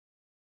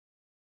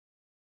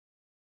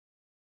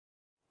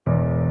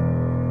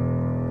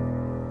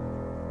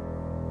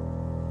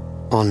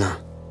Honor.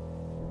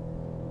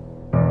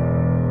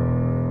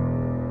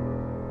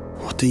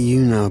 What do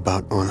you know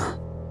about honor?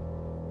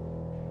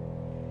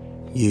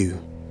 You,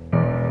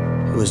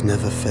 who has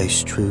never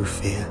faced true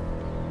fear.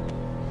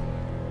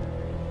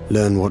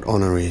 Learn what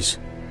honor is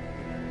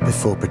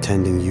before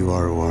pretending you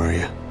are a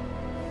warrior.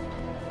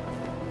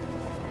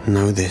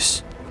 Know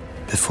this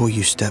before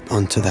you step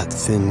onto that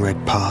thin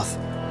red path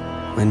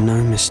where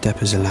no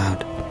misstep is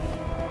allowed.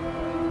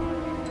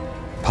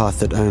 Path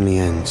that only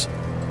ends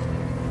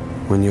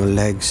when your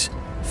legs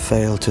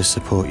fail to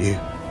support you,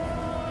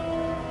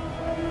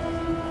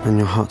 when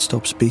your heart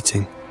stops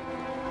beating.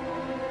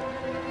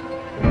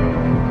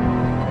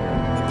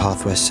 A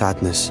path where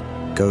sadness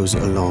goes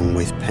along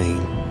with pain,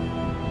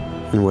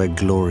 and where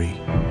glory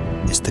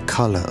is the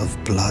color of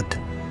blood.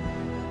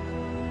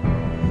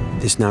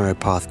 This narrow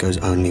path goes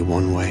only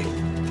one way.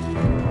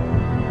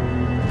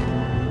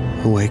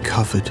 A way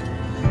covered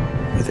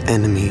with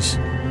enemies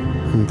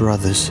and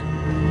brothers.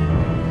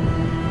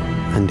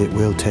 And it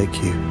will take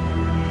you,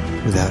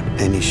 without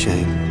any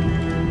shame,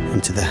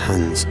 into the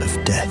hands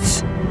of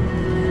death.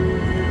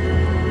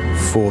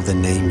 For the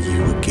name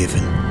you were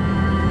given,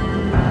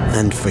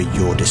 and for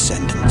your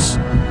descendants.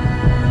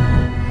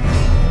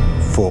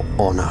 For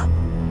honor.